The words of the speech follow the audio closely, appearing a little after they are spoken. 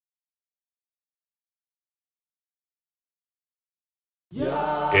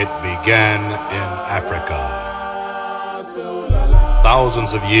It began in Africa,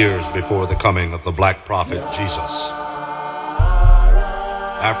 thousands of years before the coming of the black prophet Jesus.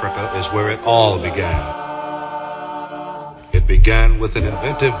 Africa is where it all began. It began with an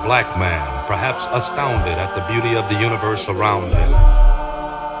inventive black man, perhaps astounded at the beauty of the universe around him,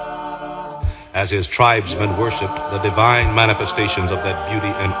 as his tribesmen worshipped the divine manifestations of that beauty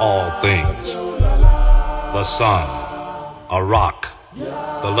in all things. The sun, a rock,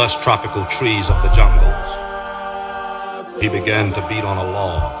 the lush tropical trees of the jungles. He began to beat on a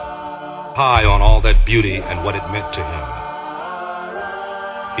log, high on all that beauty and what it meant to him.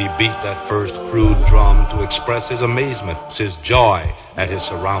 He beat that first crude drum to express his amazement, his joy at his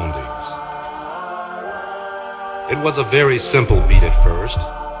surroundings. It was a very simple beat at first,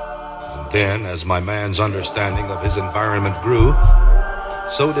 and then, as my man's understanding of his environment grew,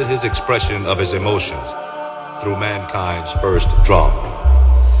 so did his expression of his emotions through mankind's first drum.